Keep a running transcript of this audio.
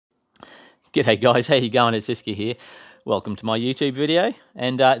G'day guys, how you going? It's Iska here. Welcome to my YouTube video.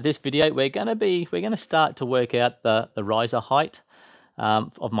 And this video we're gonna start to work out the riser height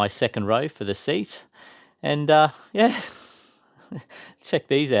of my second row for the seats. And yeah, check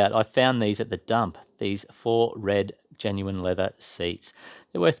these out. I found these at the dump. These 4 red genuine leather seats.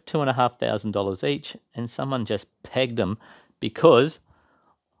 They're worth $2,500 each, and someone just pegged them because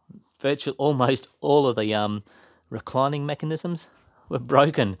virtually almost all of the reclining mechanisms were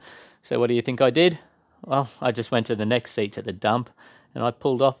broken. So what do you think I did? Well, I just went to the next seats at the dump and I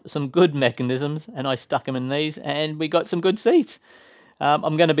pulled off some good mechanisms and I stuck them in these and we got some good seats.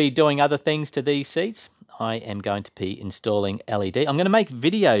 I'm going to be doing other things to these seats. I am going to be installing LED. I'm going to make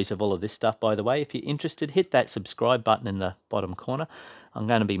videos of all of this stuff, by the way. If you're interested, hit that subscribe button in the bottom corner. I'm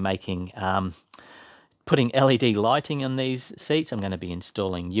going to be making putting LED lighting on these seats. I'm going to be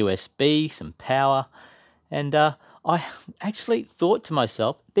installing USB, some power, and I actually thought to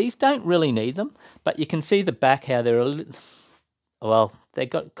myself, these don't really need them, but you can see the back how they're well, they've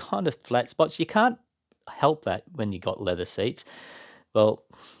got kind of flat spots. You can't help that when you got leather seats. Well,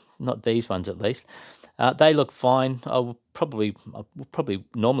 not these ones at least. They look fine. I probably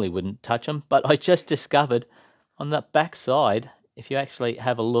normally wouldn't touch them, but I just discovered on the back side, if you actually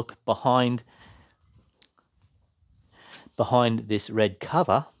have a look behind this red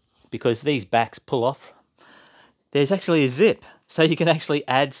cover, because these backs pull off, there's actually a zip. So you can actually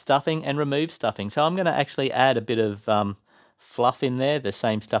add stuffing and remove stuffing. So I'm going to actually add a bit of fluff in there, the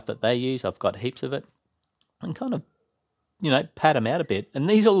same stuff that they use. I've got heaps of it. And kind of, pad them out a bit. And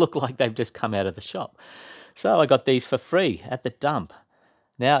these all look like they've just come out of the shop. So I got these for free at the dump.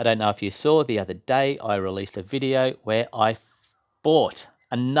 Now, I don't know if you saw the other day, I released a video where I bought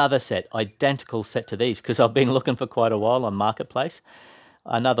another set, identical set to these, because I've been looking for quite a while on Marketplace.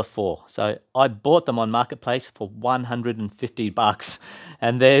 Another 4. So I bought them on Marketplace for $150.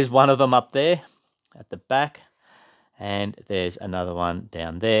 And there's one of them up there at the back. And there's another one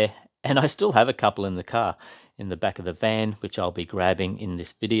down there. And I still have a couple in the car, in the back of the van, which I'll be grabbing in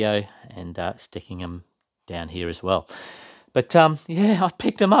this video and sticking them down here as well. But yeah, I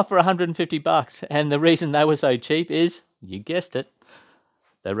picked them up for $150. And the reason they were so cheap is, you guessed it,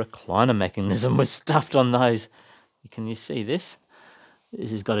 the recliner mechanism was stuffed on those. Can you see this?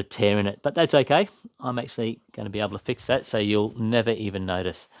 This has got a tear in it, but that's okay. I'm actually going to be able to fix that so you'll never even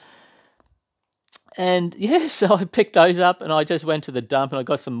notice. And yeah, so I picked those up and I just went to the dump and I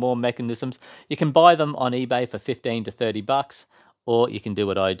got some more mechanisms. You can buy them on eBay for 15 to 30 bucks, or you can do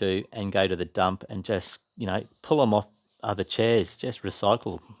what I do and go to the dump and just, pull them off other chairs. Just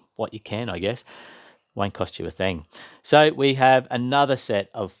recycle what you can, I guess. Won't cost you a thing. So we have another set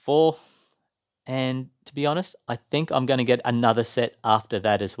of 4. And to be honest, I think I'm going to get another set after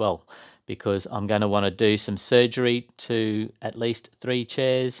that as well, because I'm going to want to do some surgery to at least 3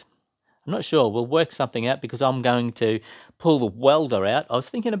 chairs. I'm not sure. We'll work something out because I'm going to pull the welder out. I was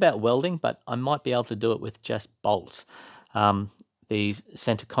thinking about welding, but I might be able to do it with just bolts. These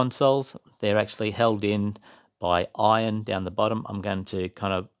center consoles, they're actually held in by iron down the bottom. I'm going to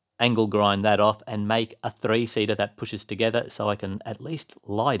kind of angle grind that off and make a 3-seater that pushes together so I can at least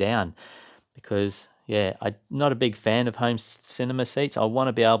lie down. Because, yeah, I'm not a big fan of home cinema seats. I want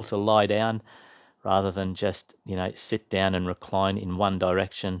to be able to lie down rather than just, sit down and recline in one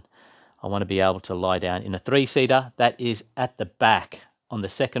direction. I want to be able to lie down in a 3-seater that is at the back on the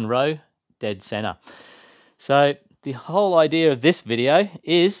second row, dead center. So the whole idea of this video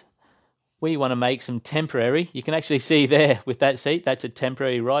is we want to make some temporary. You can actually see there with that seat, that's a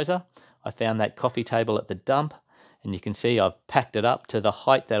temporary riser. I found that coffee table at the dump. And you can see I've packed it up to the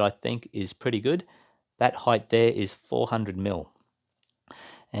height that I think is pretty good. That height there is 400 mil.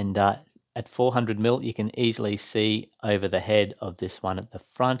 And at 400 mil, you can easily see over the head of this one at the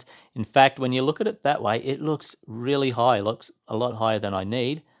front. In fact, when you look at it that way, it looks really high. It looks a lot higher than I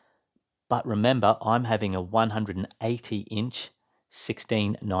need. But remember, I'm having a 180-inch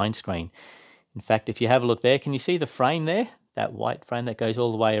 16:9 screen. In fact, if you have a look there, can you see the frame there? That white frame that goes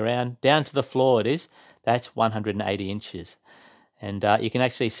all the way around, down to the floor it is. That's 180 inches. And you can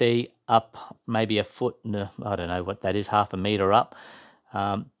actually see up maybe a foot, I don't know what that is, half a meter up.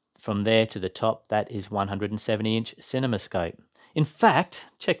 From there to the top, that is 170-inch CinemaScope. In fact,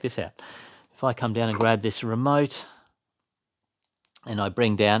 check this out. If I come down and grab this remote and I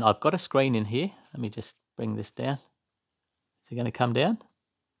bring down, I've got a screen in here. Let me just bring this down. Is it going to come down?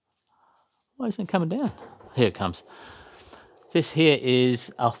 Why isn't it coming down? Here it comes. This here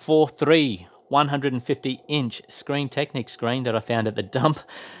is a 4.3 150-inch Screen Technics screen that I found at the dump.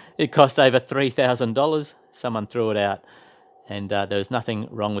 It cost over $3,000. Someone threw it out. And there was nothing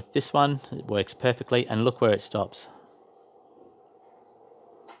wrong with this one. It works perfectly. And look where it stops.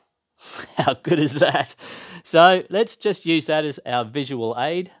 How good is that? So let's just use that as our visual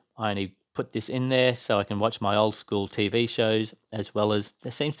aid. I only put this in there so I can watch my old school TV shows, as well as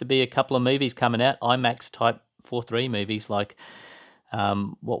there seems to be a couple of movies coming out, IMAX type 4:3 movies, like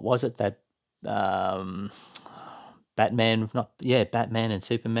what was it that Batman, Batman and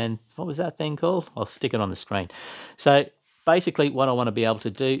Superman. What was that thing called? I'll stick it on the screen. So basically what I want to be able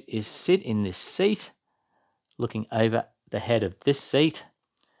to do is sit in this seat, looking over the head of this seat,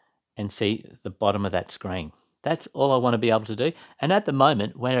 and see the bottom of that screen. That's all I want to be able to do. And at the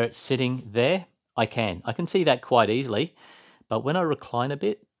moment, where it's sitting there, I can see that quite easily. But when I recline a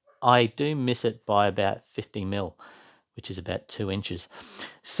bit, I do miss it by about 50 mil, which is about 2 inches.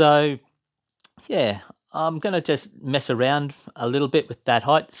 So yeah, I'm going to just mess around a little bit with that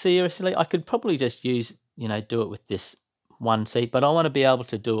height. Seriously, I could probably just use, do it with this one seat, but I want to be able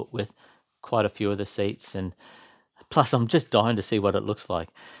to do it with quite a few of the seats. And plus, I'm just dying to see what it looks like.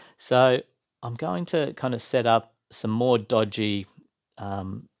 So I'm going to kind of set up some more dodgy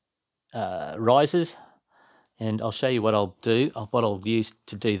risers, and I'll show you what I'll do, what I'll use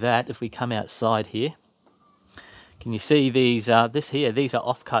to do that. If we come outside here, can you see these? These are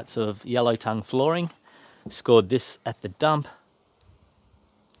offcuts of yellow tongue flooring. Scored this at the dump,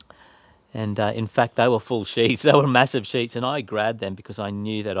 and in fact they were full sheets. They were massive sheets, and I grabbed them because I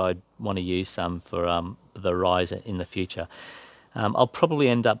knew that I'd want to use some for the riser in the future. I'll probably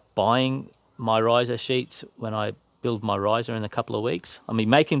end up buying my riser sheets when I build my riser in a couple of weeks. I'll be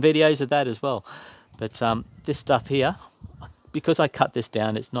making videos of that as well. But this stuff here, because I cut this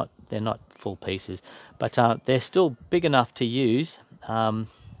down, they're not full pieces, but they're still big enough to use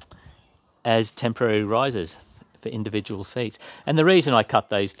as temporary risers for individual seats. And the reason I cut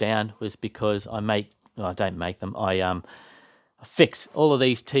those down was because I don't make them. I fix all of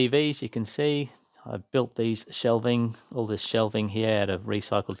these TVs. You can see I built all this shelving here out of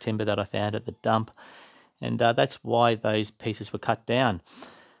recycled timber that I found at the dump, and that's why those pieces were cut down.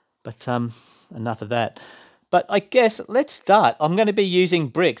 But enough of that. But I guess let's start. I'm going to be using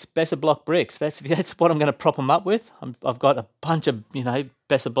bricks, Besser block bricks. That's what I'm going to prop them up with. I've got a bunch of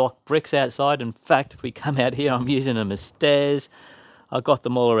Besser block bricks outside. In fact, if we come out here, I'm using them as stairs. I've got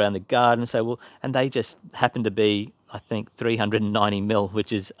them all around the garden. And they just happen to be, I think, 390 mil,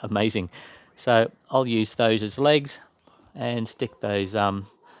 which is amazing. So I'll use those as legs and stick those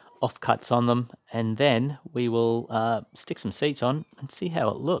offcuts on them, and then we will stick some seats on and see how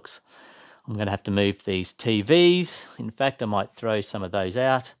it looks. I'm going to have to move these TVs. In fact, I might throw some of those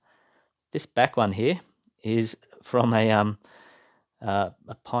out. This back one here is from a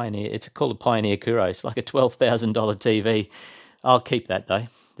Pioneer. It's called a Pioneer Kuro. It's like a $12,000 TV. I'll keep that though.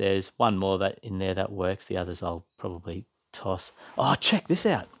 There's one more in there that works. The others I'll probably toss. Oh, check this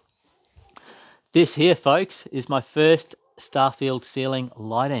out. This here, folks, is my first Starfield ceiling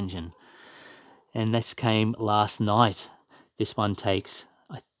light engine. And this came last night. This one takes,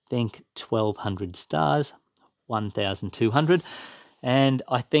 I think, 1,200 stars, 1,200. And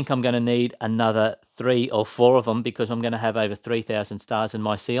I think I'm going to need another 3 or 4 of them because I'm going to have over 3,000 stars in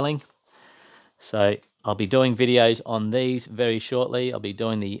my ceiling. So I'll be doing videos on these very shortly. I'll be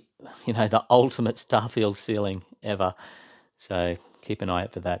doing the ultimate Starfield ceiling ever. So keep an eye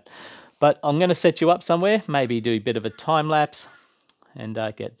out for that. But I'm going to set you up somewhere, maybe do a bit of a time lapse and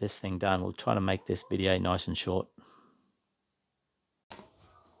get this thing done. We'll try to make this video nice and short.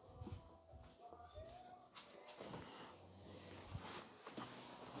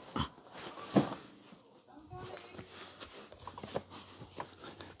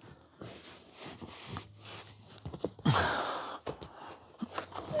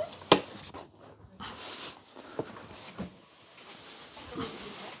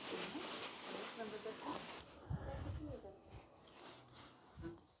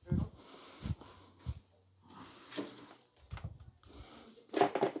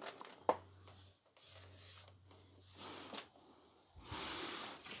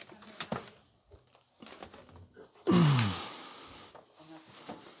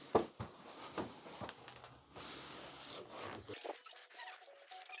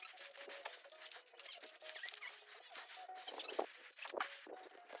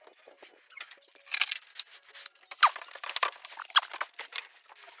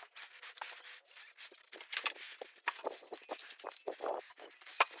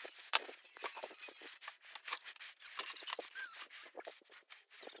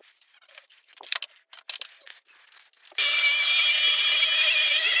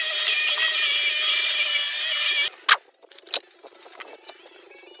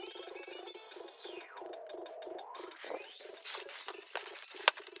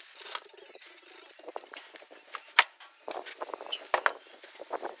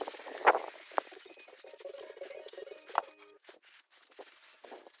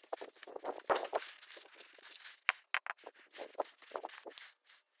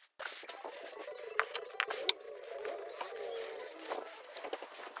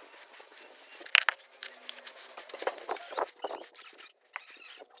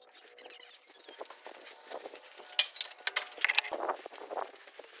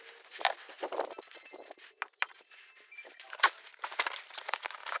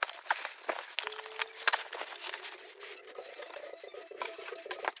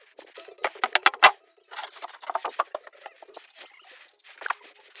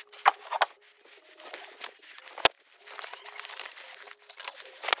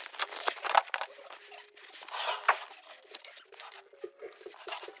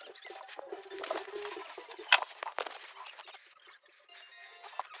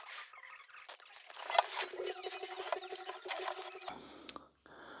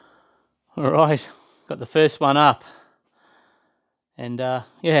 All right, got the first one up. And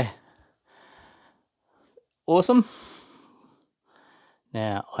yeah, awesome.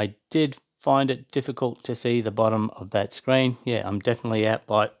 Now, I did find it difficult to see the bottom of that screen. Yeah, I'm definitely out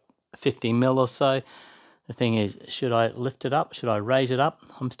by 50 mil or so. The thing is, should I lift it up? Should I raise it up?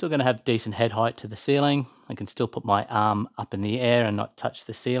 I'm still going to have decent head height to the ceiling. I can still put my arm up in the air and not touch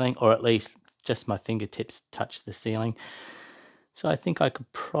the ceiling, or at least just my fingertips touch the ceiling. So I think I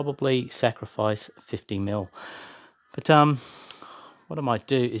could probably sacrifice 50 mil. But what I might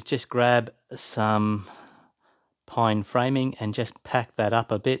do is just grab some pine framing and just pack that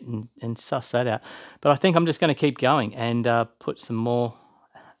up a bit and suss that out. But I think I'm just going to keep going and put some more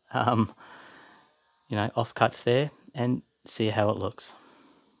offcuts there and see how it looks.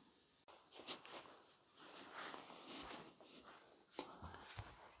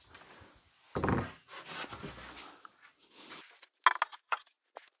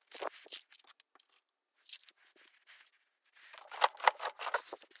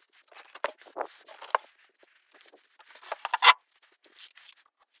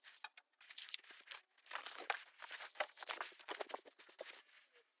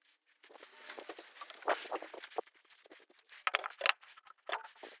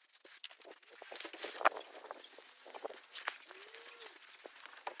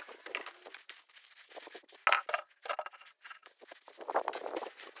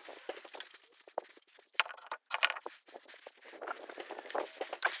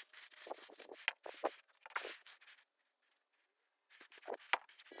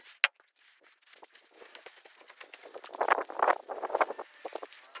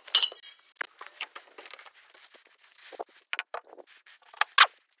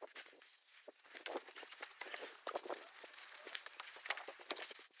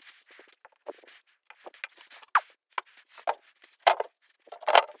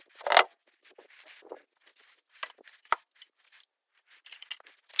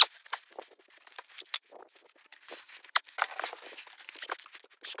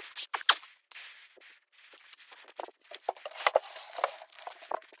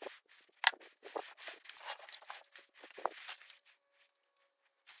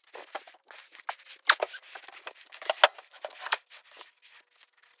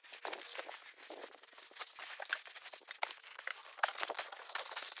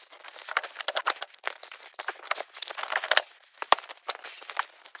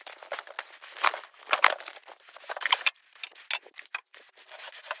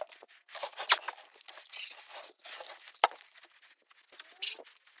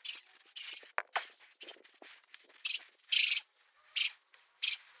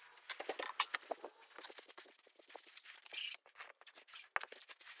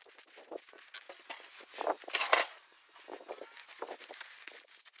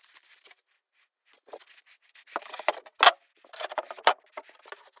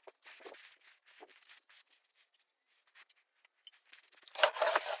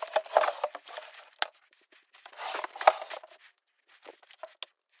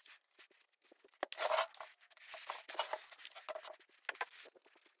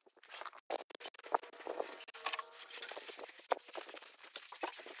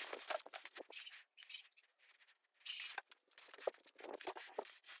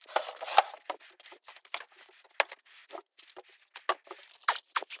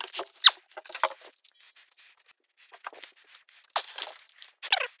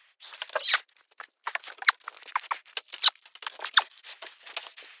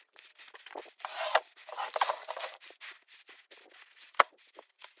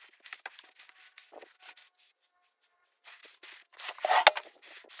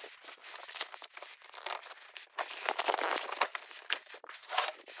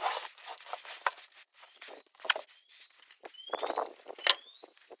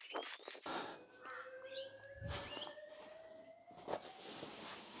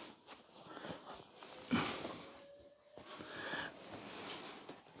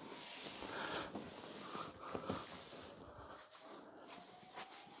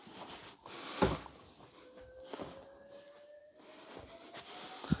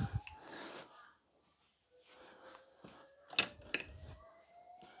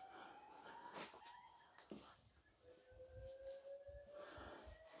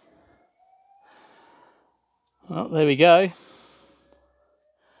 Well, there we go.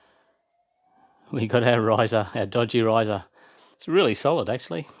 We got our riser, our dodgy riser. It's really solid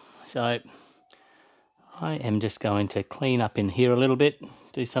actually. So I am just going to clean up in here a little bit,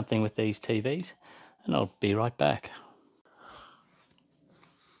 do something with these TVs, and I'll be right back.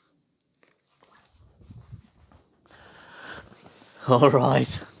 All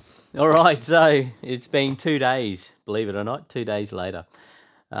right, All right, so it's been 2 days, believe it or not, 2 days later.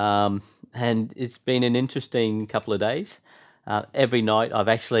 And it's been an interesting couple of days. Every night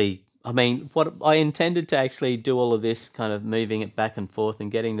what I intended to actually do all of this, kind of moving it back and forth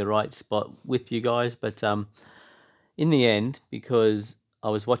and getting the right spot with you guys. But in the end, because I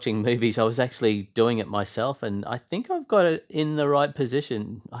was watching movies, I was actually doing it myself. And I think I've got it in the right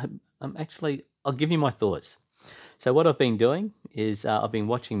position. I'll give you my thoughts. So what I've been doing is I've been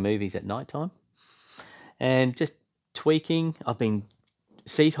watching movies at nighttime and just tweaking. I've been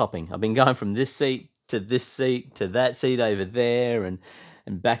seat hopping. I've been going from this seat to that seat over there and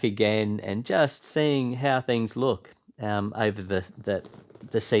back again, and just seeing how things look over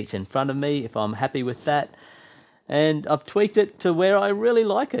the seats in front of me, if I'm happy with that. And I've tweaked it to where I really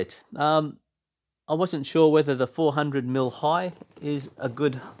like it. I wasn't sure whether the 400 mil high is a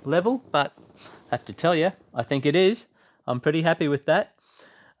good level, but I have to tell you, I think it is. I'm pretty happy with that.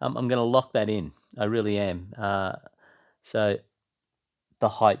 I'm going to lock that in. I really am. So the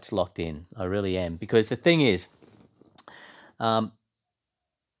height's locked in. I really am. Because the thing is,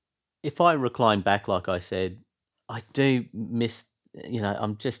 if I recline back, like I said, I do miss,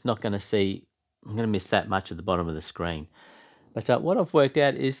 I'm just not going to see, I'm going to miss that much at the bottom of the screen. But what I've worked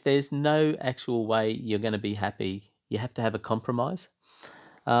out is there's no actual way you're going to be happy. You have to have a compromise.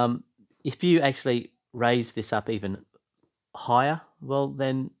 If you actually raise this up even higher, well,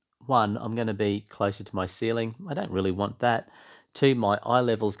 then one, I'm going to be closer to my ceiling. I don't really want that. Two, my eye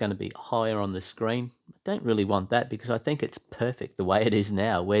level is going to be higher on the screen. I don't really want that because I think it's perfect the way it is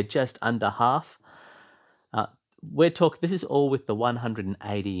now. We're just under half. This is all with the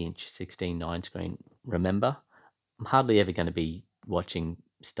 180-inch 16:9 screen. Remember, I'm hardly ever going to be watching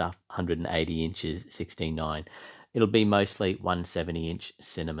stuff 180 inches 16:9. It'll be mostly 170-inch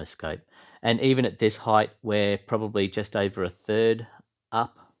CinemaScope. And even at this height, we're probably just over a third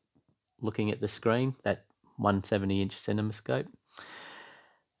up looking at the screen, that 170-inch CinemaScope.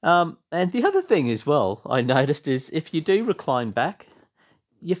 And the other thing as well I noticed is if you do recline back,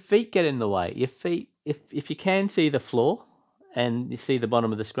 your feet get in the way. Your feet, if you can see the floor and you see the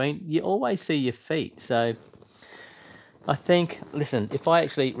bottom of the screen, you always see your feet. So I think, listen, if I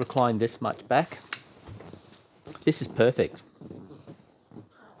actually recline this much back, this is perfect.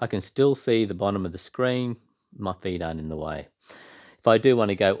 I can still see the bottom of the screen. My feet aren't in the way. If I do want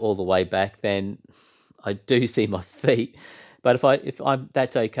to go all the way back, then I do see my feet. But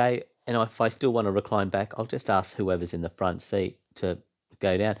that's okay. And if I still want to recline back, I'll just ask whoever's in the front seat to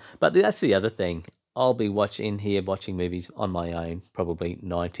go down. But that's the other thing. I'll be watching movies on my own, probably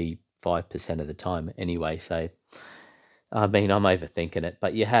 95% of the time anyway. So, I mean, I'm overthinking it,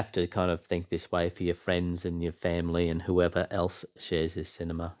 but you have to kind of think this way for your friends and your family and whoever else shares this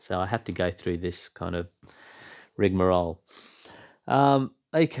cinema. So I have to go through this kind of rigmarole.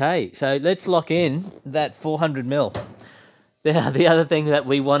 Okay, so let's lock in that 400 mil. The other thing that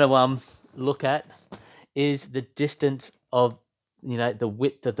we want to look at is the distance of, the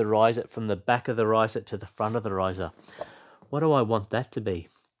width of the riser from the back of the riser to the front of the riser. What do I want that to be?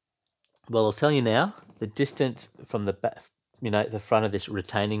 Well, I'll tell you now, the distance from the back, the front of this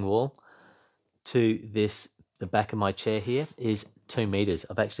retaining wall to the back of my chair here is 2 meters.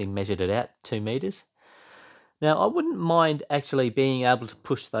 I've actually measured it out, 2 meters. Now, I wouldn't mind actually being able to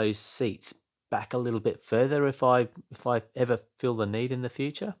push those seats back a little bit further if I ever feel the need in the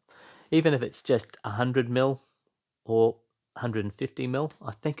future, even if it's just 100 mil or 150 mil.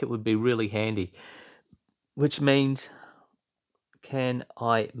 I think it would be really handy, which means, can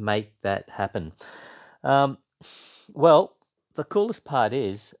I make that happen? Well, the coolest part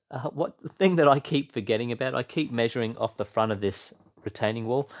is the thing that I keep forgetting about. I keep measuring off the front of this retaining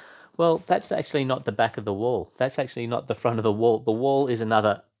wall. Well, that's actually not the back of the wall. That's actually not the front of the wall. The wall is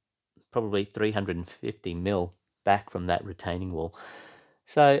another probably 350 mil back from that retaining wall.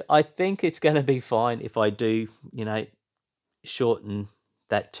 So I think it's going to be fine if I do, shorten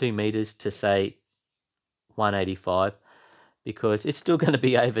that 2 meters to say 185, because it's still going to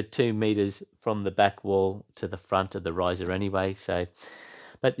be over 2 meters from the back wall to the front of the riser anyway. So,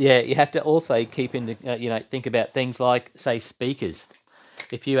 but yeah, you have to also keep think about things like, say, speakers.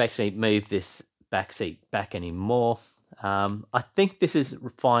 If you actually move this back seat back anymore, I think this is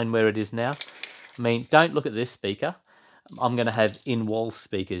fine where it is now. I mean, don't look at this speaker. I'm going to have in-wall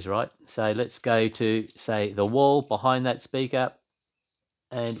speakers, right? So let's go to, say, the wall behind that speaker,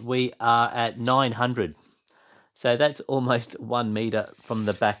 and we are at 900. So that's almost 1 meter from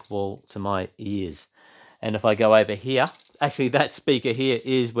the back wall to my ears. And if I go over here, actually that speaker here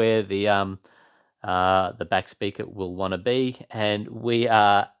is where the back speaker will want to be, and we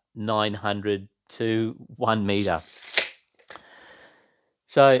are 900 to 1 meter.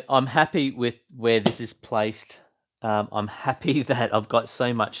 So I'm happy with where this is placed. I'm happy that I've got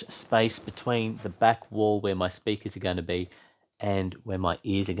so much space between the back wall where my speakers are going to be and where my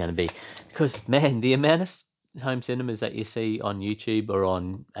ears are going to be. Because, man, the amount of home cinemas that you see on YouTube or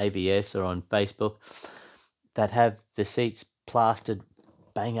on AVS or on Facebook that have the seats plastered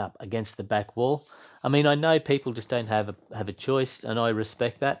bang up against the back wall. I mean, I know people just don't have a choice, and I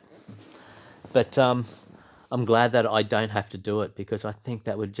respect that. But I'm glad that I don't have to do it, because I think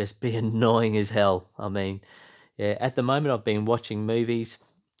that would just be annoying as hell. I mean, yeah, at the moment I've been watching movies.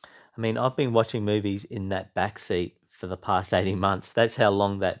 I mean, I've been watching movies in that back seat for the past 18 months. That's how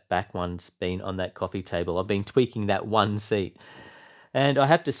long that back one's been on that coffee table. I've been tweaking that one seat. And I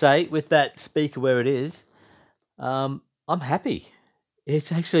have to say, with that speaker where it is, I'm happy.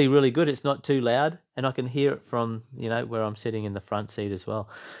 It's actually really good. It's not too loud, and I can hear it from, where I'm sitting in the front seat as well.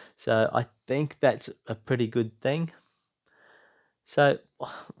 So I think that's a pretty good thing. So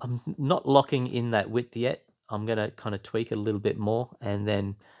I'm not locking in that width yet. I'm going to kind of tweak it a little bit more and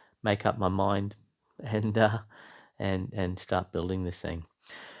then make up my mind and and start building this thing.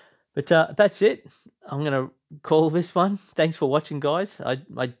 But that's it. I'm going to call this one. Thanks for watching, guys. I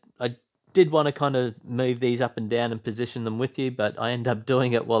did want to kind of move these up and down and position them with you, but I ended up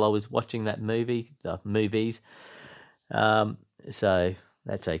doing it while I was watching that movie, the movies. So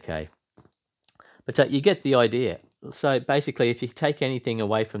that's okay. But you get the idea. So basically, if you take anything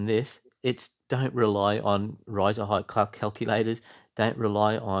away from this, it's don't rely on riser height calculators. Don't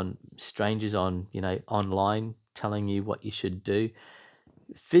rely on strangers on online telling you what you should do.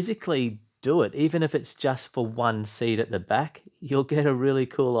 Physically do it, even if it's just for one seat at the back. You'll get a really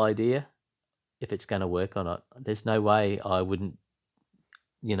cool idea if it's going to work or not. There's no way I wouldn't,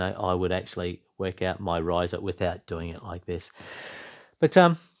 I would actually work out my riser without doing it like this. But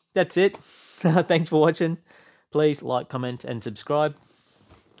that's it. Thanks for watching. Please like, comment, and subscribe,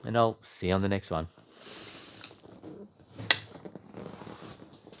 and I'll see you on the next one.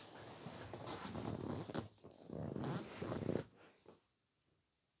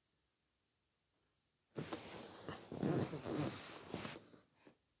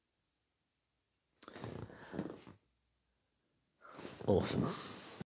 Awesome.